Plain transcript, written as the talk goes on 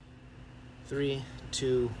Three,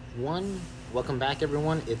 two, one. Welcome back,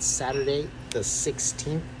 everyone. It's Saturday, the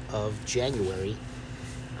 16th of January.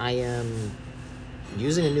 I am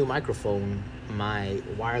using a new microphone, my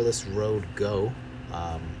wireless Rode Go.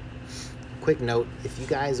 Um, Quick note, if you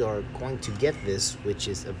guys are going to get this, which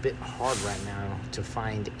is a bit hard right now to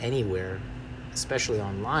find anywhere, especially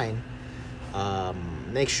online,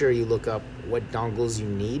 make sure you look up what dongles you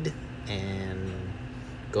need and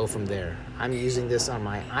go from there. I'm using this on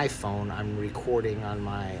my iPhone. I'm recording on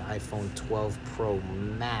my iPhone 12 Pro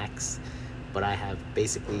Max, but I have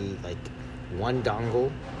basically like one dongle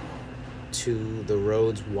to the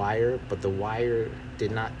Rode's wire, but the wire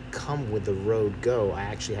did not come with the Rode Go. I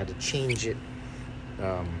actually had to change it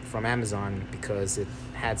from Amazon because it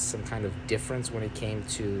had some kind of difference when it came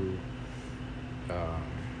to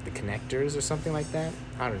the connectors or something like that.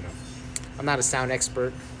 I don't know. I'm not a sound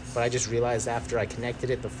expert, but I just realized after I connected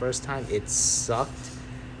it the first time, it sucked.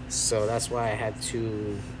 So that's why I had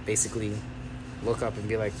to basically look up and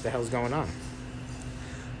be like, the hell's going on?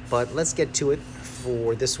 But let's get to it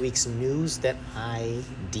for this week's news that I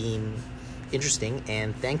deem interesting.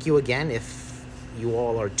 And thank you again if you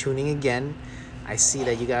all are tuning again. I see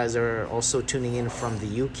that you guys are also tuning in from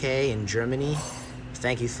the UK and Germany.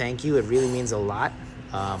 Thank you. It really means a lot.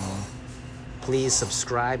 Please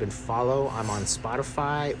subscribe and follow. I'm on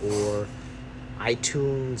Spotify or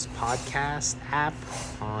iTunes podcast app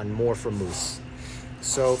on More for Moose.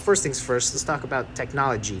 So first things first, let's talk about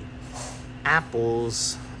technology.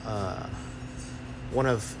 Apple's one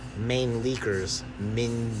of main leakers,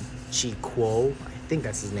 Min Chi Kuo, I think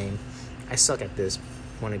that's his name. I suck at this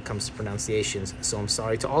when it comes to pronunciations, so I'm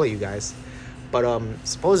sorry to all of you guys. But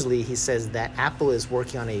supposedly he says that Apple is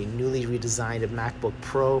working on a newly redesigned MacBook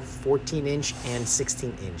Pro 14-inch and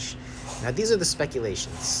 16-inch. Now these are the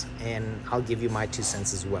speculations, and I'll give you my 2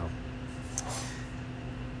 cents as well.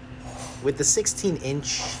 With the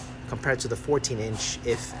 16-inch compared to the 14-inch,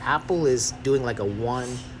 if Apple is doing like a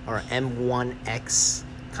 1 or M1X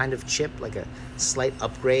kind of chip, like a slight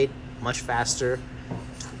upgrade, much faster,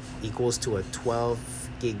 equals to a 12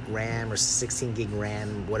 gig RAM or 16 gig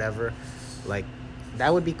RAM, whatever, like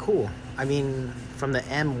that would be cool. I mean, from the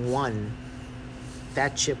M1,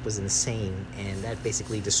 that chip was insane, and that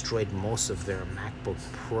basically destroyed most of their MacBook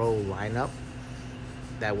Pro lineup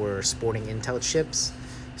that were sporting Intel chips.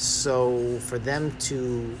 So for them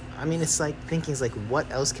to, I mean, it's like thinking, it's like,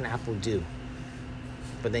 what else can Apple do?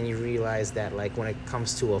 But then you realize that like when it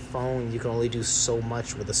comes to a phone, you can only do so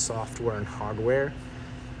much with the software and hardware,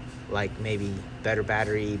 like maybe better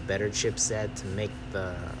battery, better chipset to make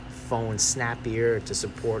the phone snappier, to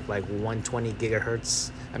support like 120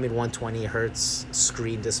 hertz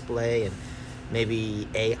screen display, and maybe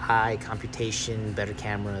AI computation, better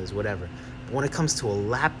cameras, whatever. But when it comes to a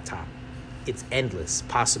laptop, it's endless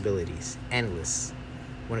possibilities, endless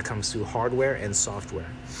when it comes to hardware and software.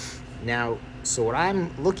 Now, so what I'm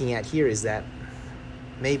looking at here is that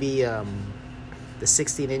maybe the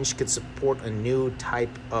 16-inch could support a new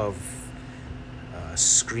type of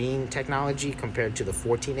screen technology compared to the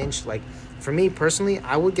 14-inch. Like for me personally,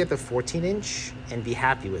 I would get the 14-inch and be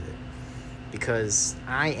happy with it, because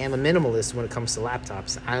I am a minimalist when it comes to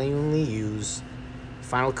laptops. I only use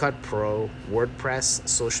Final Cut Pro, WordPress,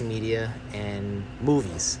 social media, and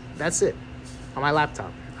movies. That's it on my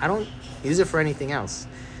laptop. I don't use it for anything else.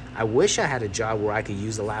 I wish I had a job where I could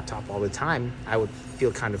use the laptop all the time. I would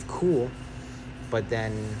feel kind of cool, but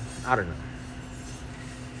then I don't know.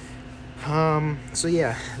 So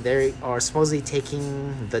yeah, they are supposedly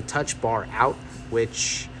taking the touch bar out,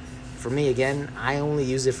 which for me, again, I only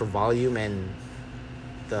use it for volume and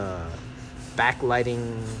the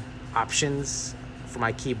backlighting options for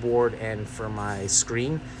my keyboard and for my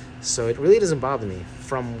screen. So it really doesn't bother me.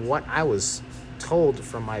 From what I was told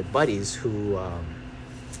from my buddies who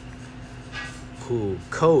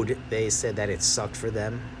code, they said that it sucked for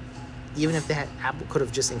them. Even if Apple could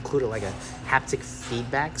have just included like a haptic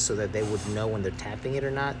feedback so that they would know when they're tapping it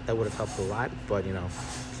or not, that would have helped a lot. But you know,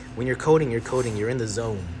 when you're coding, you're in the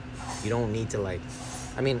zone. You don't need to like,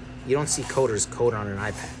 I mean, you don't see coders code on an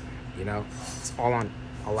iPad, you know? It's all on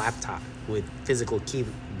a laptop with physical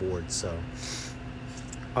keyboard. So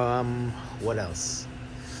what else?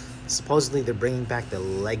 Supposedly they're bringing back the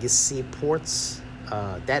legacy ports.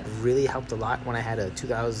 That really helped a lot when I had a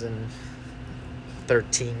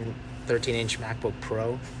 13-inch MacBook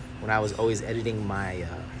Pro, when I was always editing my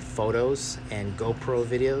photos and GoPro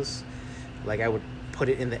videos. Like I would put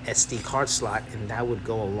it in the SD card slot, and that would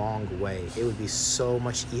go a long way. It would be so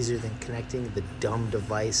much easier than connecting the dumb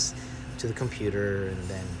device to the computer and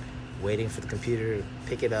then waiting for the computer to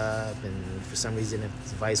pick it up, and for some reason if the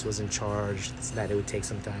device wasn't charged, that it would take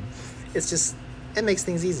some time. It's just, it makes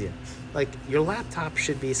things easier. Like, your laptop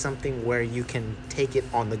should be something where you can take it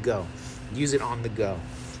on the go, use it on the go,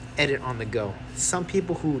 edit on the go. Some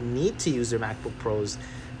people who need to use their MacBook Pros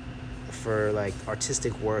for like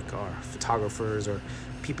artistic work, or photographers, or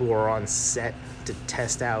people who are on set to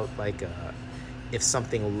test out like if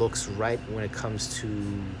something looks right when it comes to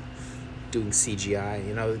doing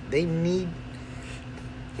CGI, they need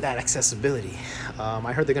that accessibility.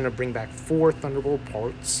 I heard they're going to bring back 4 Thunderbolt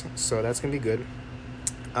ports, so that's going to be good.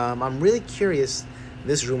 I'm really curious.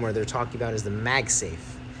 This rumor they're talking about is the MagSafe.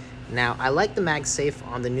 Now, I like the MagSafe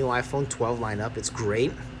on the new iPhone 12 lineup. It's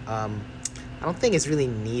great. I don't think it's really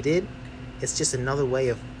needed. It's just another way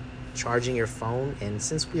of charging your phone. And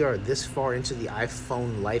since we are this far into the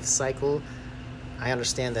iPhone life cycle, I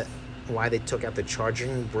understand that why they took out the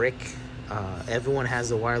charging brick. Everyone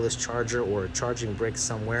has a wireless charger or a charging brick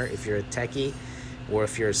somewhere if you're a techie, or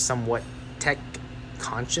if you're somewhat tech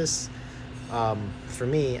conscious. For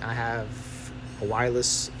me, I have a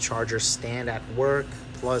wireless charger stand at work,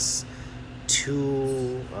 plus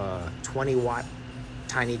 2 20-watt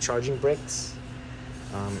tiny charging bricks.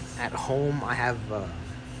 At home, I have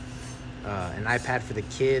an iPad for the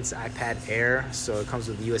kids, iPad Air, so it comes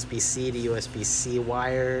with USB-C to USB-C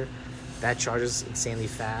wire. That charges insanely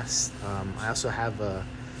fast. I also have a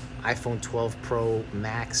iPhone 12 Pro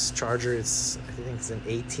Max charger. I think it's an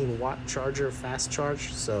 18-watt charger, fast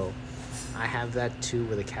charge. So I have that too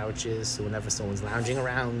where the couch is. So whenever someone's lounging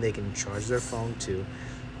around, they can charge their phone too.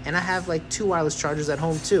 And I have like 2 wireless chargers at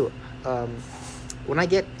home too. When I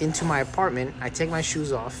get into my apartment, I take my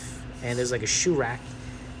shoes off, and there's like a shoe rack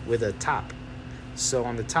with a top. So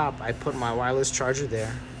on the top, I put my wireless charger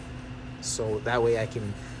there. So that way I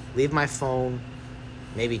can leave my phone,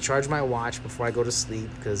 maybe charge my watch before I go to sleep,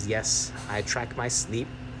 because yes, I track my sleep.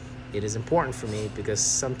 It is important for me because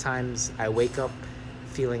sometimes I wake up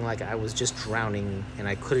feeling like I was just drowning and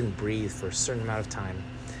I couldn't breathe for a certain amount of time.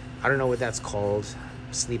 I don't know what that's called,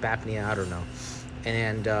 sleep apnea, I don't know.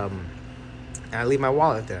 And I leave my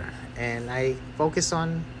wallet there, and I focus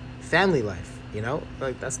on family life,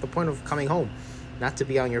 like that's the point of coming home. Not to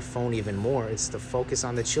be on your phone even more. It's to focus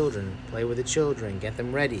on the children, play with the children, get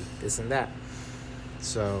them ready, this and that.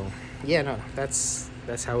 So, yeah, no, that's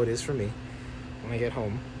how it is for me when I get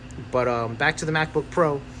home. But back to the MacBook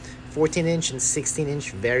Pro, 14-inch and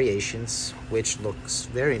 16-inch variations, which looks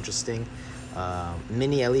very interesting.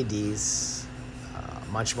 Mini LEDs,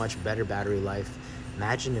 much, much better battery life.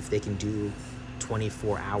 Imagine if they can do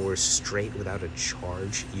 24 hours straight without a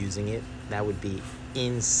charge using it. That would be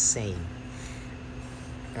insane.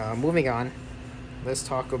 Moving on, let's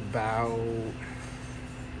talk about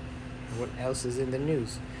what else is in the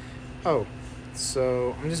news. Oh,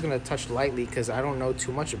 so I'm just going to touch lightly because I don't know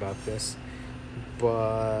too much about this.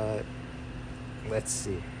 But let's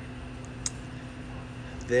see.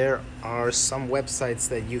 There are some websites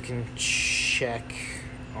that you can check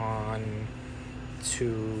on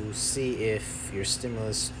to see if your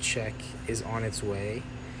stimulus check is on its way.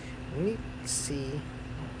 Let me see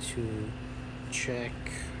to check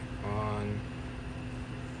on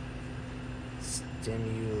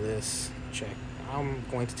stimulus check. I'm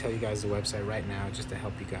going to tell you guys the website right now just to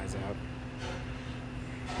help you guys out.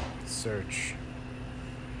 Search.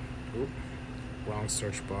 Oop, wrong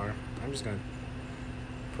search bar. I'm just going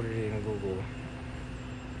to put it in Google.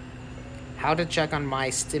 How to check on my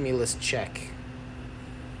stimulus check.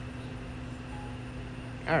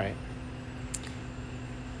 Alright.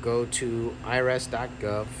 Go to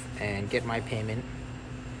irs.gov and get my payment,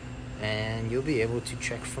 and you'll be able to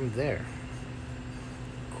check from there.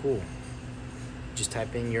 Cool. Just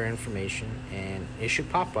type in your information and it should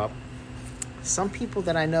pop up. Some people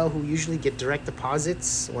that I know who usually get direct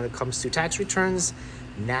deposits when it comes to tax returns,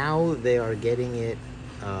 now they are getting it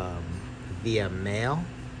via mail.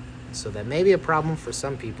 So that may be a problem for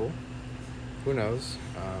some people. Who knows?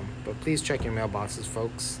 But please check your mailboxes,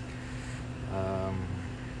 folks.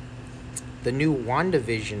 The new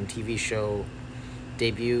WandaVision TV show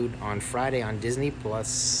debuted on Friday on Disney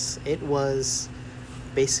Plus. It was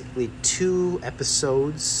basically 2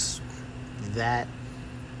 episodes that,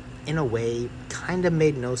 in a way, kind of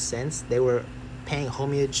made no sense. They were paying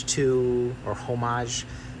homage to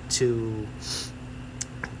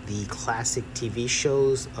the classic TV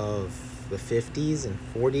shows of the 50s and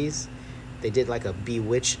 40s. They did like a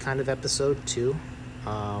Bewitched kind of episode too.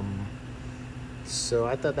 So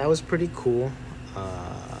I thought that was pretty cool.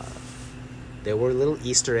 There were little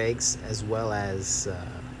Easter eggs as well as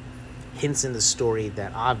hints in the story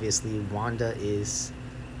that obviously Wanda is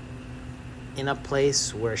in a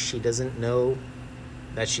place where she doesn't know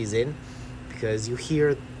that she's in, because you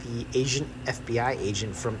hear the Asian FBI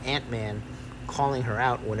agent from Ant-Man calling her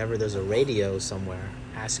out whenever there's a radio somewhere,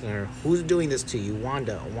 asking her, "Who's doing this to you,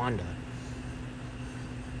 Wanda, Wanda?"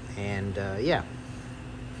 And yeah,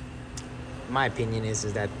 my opinion is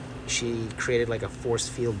that she created like a force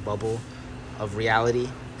field bubble of reality,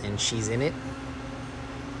 and she's in it.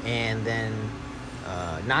 And then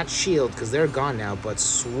not Shield, because they're gone now, but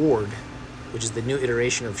Sword, which is the new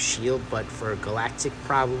iteration of Shield, but for galactic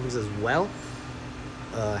problems as well,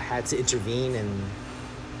 had to intervene and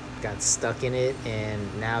got stuck in it.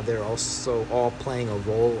 And now they're also all playing a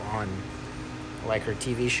role on like her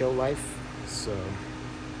TV show life. So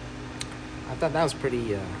I thought that was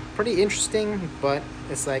pretty interesting. But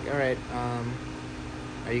it's like, all right,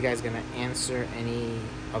 are you guys gonna answer any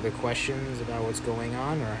other questions about what's going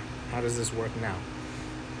on, or how does this work now?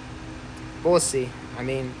 But we'll see. I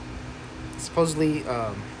mean, supposedly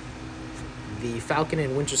the Falcon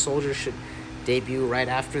and Winter Soldier should debut right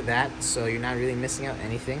after that, so you're not really missing out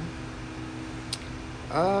anything.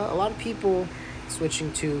 A lot of people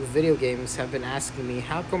switching to video games have been asking me,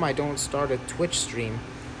 how come I don't start a Twitch stream?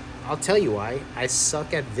 I'll tell you why. I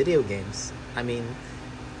suck at video games. I mean,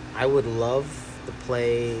 I would love to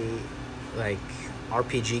play like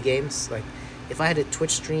RPG games. Like, if I had a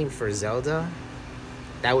Twitch stream for Zelda,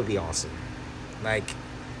 that would be awesome. Like,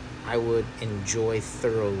 I would enjoy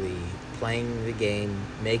thoroughly playing the game,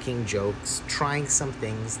 making jokes, trying some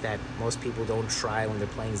things that most people don't try when they're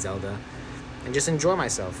playing Zelda, and just enjoy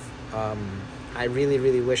myself. I really,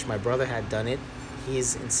 really wish my brother had done it.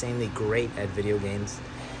 He's insanely great at video games.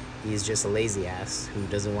 He's just a lazy ass who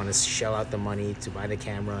doesn't want to shell out the money to buy the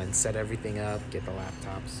camera and set everything up, get the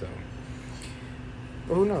laptop, so...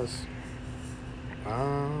 But who knows?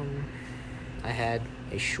 I had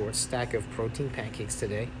a short stack of protein pancakes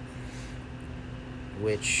today,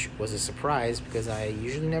 which was a surprise because I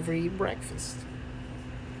usually never eat breakfast.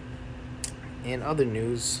 In other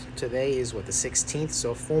news, today is the 16th,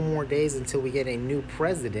 so 4 more days until we get a new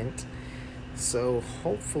president. So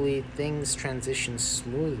hopefully things transition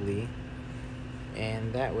smoothly,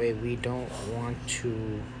 and that way we don't want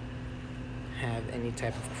to have any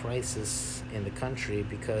type of crisis in the country,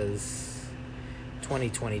 because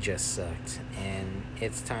 2020 just sucked, and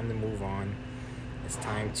it's time to move on. It's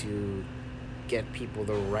time to get people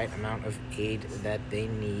the right amount of aid that they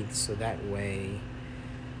need, so that way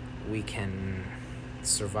we can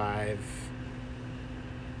survive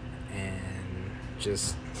and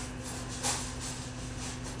just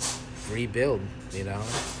rebuild, you know?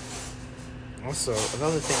 Also,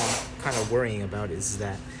 another thing I'm kind of worrying about is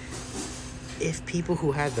that if people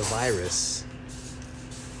who had the virus,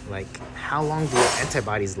 like, how long do your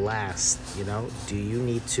antibodies last, you know? Do you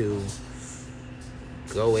need to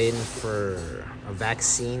go in for a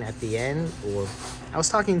vaccine at the end? Or I was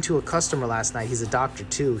talking to a customer last night. He's a doctor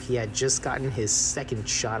too. He had just gotten his second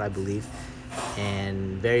shot, I believe,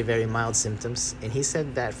 and very, very mild symptoms. And he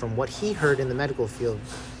said that from what he heard in the medical field,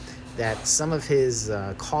 that some of his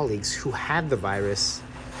colleagues who had the virus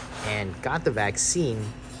and got the vaccine,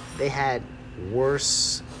 they had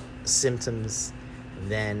worse symptoms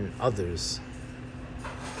than others,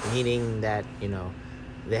 meaning that, you know,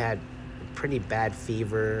 they had pretty bad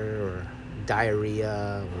fever or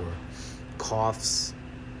diarrhea or coughs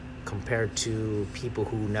compared to people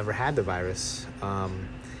who never had the virus.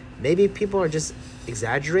 Maybe people are just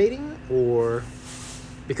exaggerating, or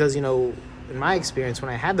because, you know, in my experience,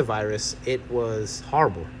 when I had the virus, it was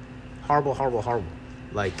horrible. Horrible.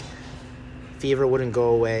 Like, fever wouldn't go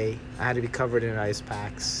away. I had to be covered in ice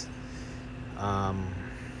packs.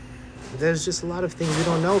 There's just a lot of things we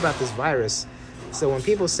don't know about this virus. So when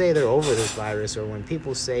people say they're over this virus, or when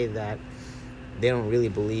people say that they don't really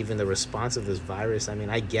believe in the response of this virus, I mean,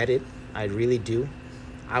 I get it. I really do.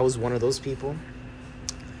 I was one of those people.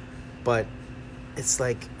 But it's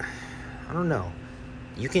like, I don't know.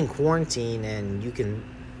 You can quarantine and you can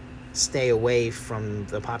stay away from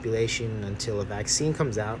the population until a vaccine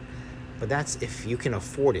comes out, but that's if you can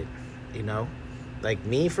afford it, you know? Like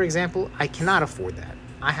me, for example, I cannot afford that.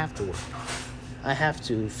 I have to work. I have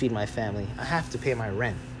to feed my family. I have to pay my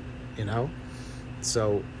rent, you know?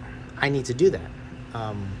 So I need to do that.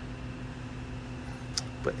 And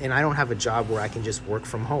I don't have a job where I can just work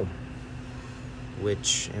from home,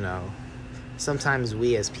 which, you know, sometimes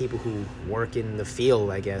we as people who work in the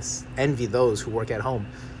field, I guess, envy those who work at home.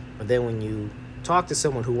 But then when you talk to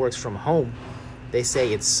someone who works from home, they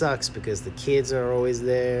say it sucks because the kids are always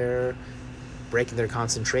there, breaking their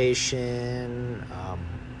concentration.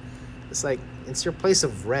 It's like, it's your place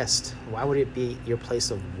of rest. Why would it be your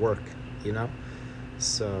place of work, you know?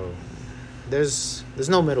 So there's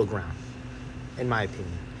no middle ground, in my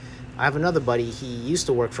opinion. I have another buddy. He used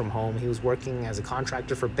to work from home. He was working as a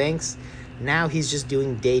contractor for banks. Now he's just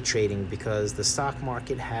doing day trading because the stock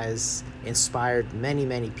market has inspired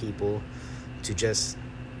many people to just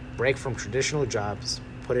break from traditional jobs,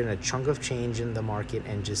 put in a chunk of change in the market,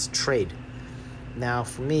 and just trade. Now,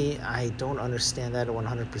 for me, I don't understand that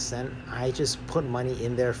 100%. I just put money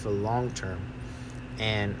in there for long term,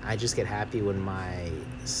 and I just get happy when my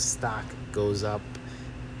stock goes up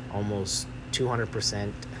almost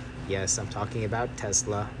 200%. Yes, I'm talking about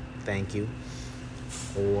Tesla. Thank you.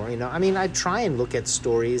 Or, I try and look at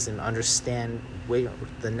stories and understand where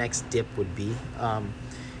the next dip would be. In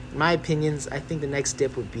my opinions, I think the next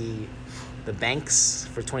dip would be the banks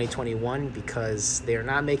for 2021 because they're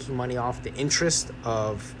not making money off the interest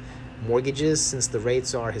of mortgages since the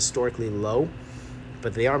rates are historically low,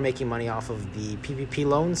 but they are making money off of the PPP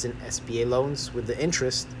loans and SBA loans with the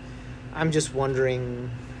interest. I'm just wondering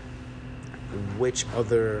which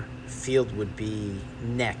other field would be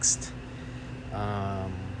next. But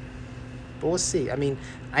we'll see.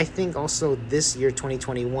 I think also this year,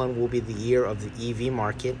 2021, will be the year of the EV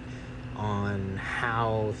market on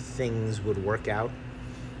how things would work out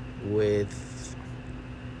with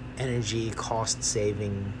energy cost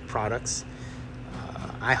saving products.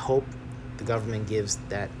 I hope the government gives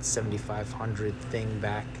that 7,500 thing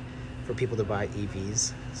back for people to buy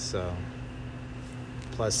EVs. So,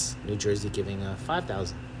 plus New Jersey giving a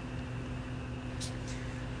 5,000.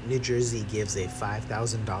 New Jersey gives a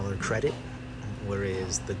 $5,000 credit,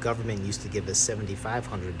 whereas the government used to give a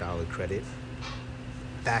 $7,500 credit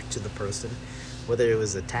back to the person. Whether it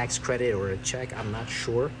was a tax credit or a check, I'm not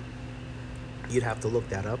sure. You'd have to look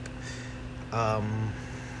that up.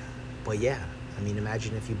 But yeah,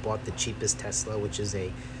 imagine if you bought the cheapest Tesla, which is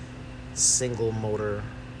a single motor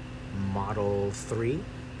Model 3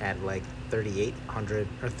 at like $3,800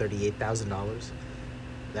 or $38,000.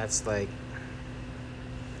 That's like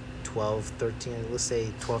 12, 13, let's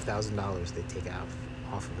say $12,000 they take out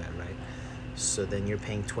off of that, right? So then you're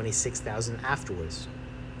paying $26,000 afterwards,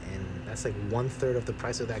 and that's like 1/3 of the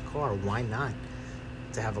price of that car. Why not?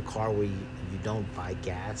 To have a car where you don't buy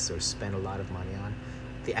gas or spend a lot of money on.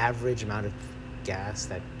 The average amount of gas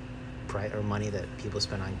or money that people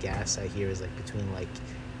spend on gas, I hear, is like between like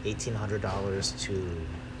 $1,800 to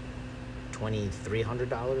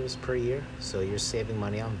 $2,300 per year. So you're saving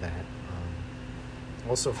money on that.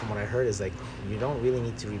 Also, from what I heard, is like you don't really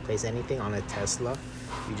need to replace anything on a Tesla.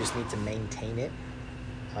 You just need to maintain it.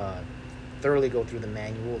 Thoroughly go through the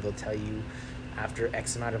manual. They'll tell you after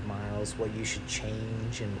X amount of miles what you should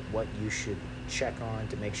change and what you should check on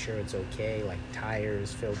to make sure it's okay, like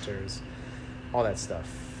tires, filters, all that stuff.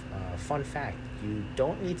 Fun fact, you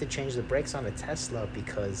don't need to change the brakes on a Tesla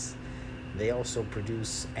because they also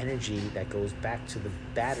produce energy that goes back to the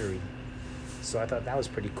battery. So I thought that was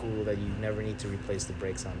pretty cool that you never need to replace the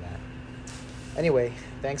brakes on that. Anyway,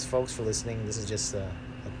 thanks folks for listening. This is just a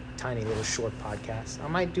tiny little short podcast. I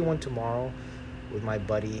might do one tomorrow with my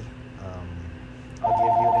buddy. I'll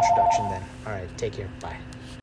give you an introduction then. All right, take care. Bye.